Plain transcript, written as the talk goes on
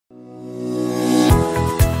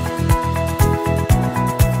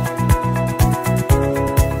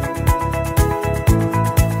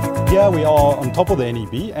Here we are on top of the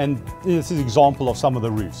NEB, and this is an example of some of the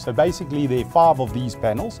roofs. So basically there are 5 of these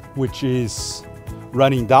panels, which is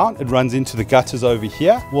running down. It runs into the gutters over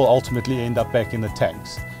here, will ultimately end up back in the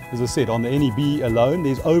tanks. As I said, on the NEB alone,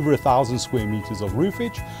 there's over 1,000 square meters of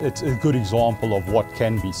roofage. It's a good example of what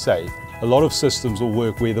can be saved. A lot of systems will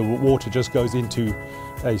work where the water just goes into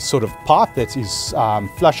a sort of pipe that is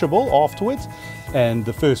flushable afterwards, and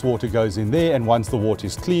the first water goes in there, and once the water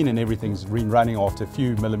is clean and everything's been running after a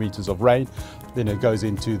few millimeters of rain, then it goes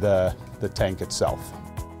into the tank itself.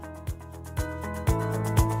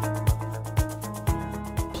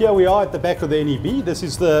 Here we are at the back of the NEB. This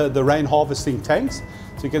is the rain harvesting tanks.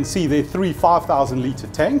 So you can see there are 3 5,000 litre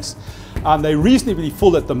tanks. They're reasonably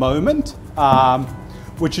full at the moment,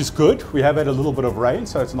 which is good. We have had a little bit of rain,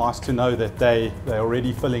 so it's nice to know that they're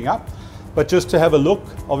already filling up. But just to have a look,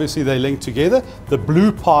 obviously they're linked together. The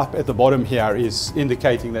blue pipe at the bottom here is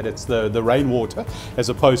indicating that it's the rainwater as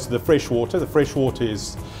opposed to the fresh water. The fresh water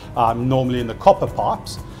is normally in the copper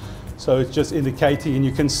pipes. So it's just indicating, and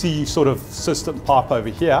you can see sort of system pipe over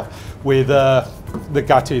here where the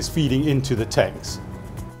gutter is feeding into the tanks.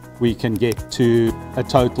 We can get to a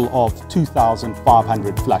total of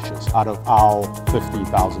 2,500 flushes out of our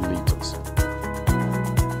 15,000 litres.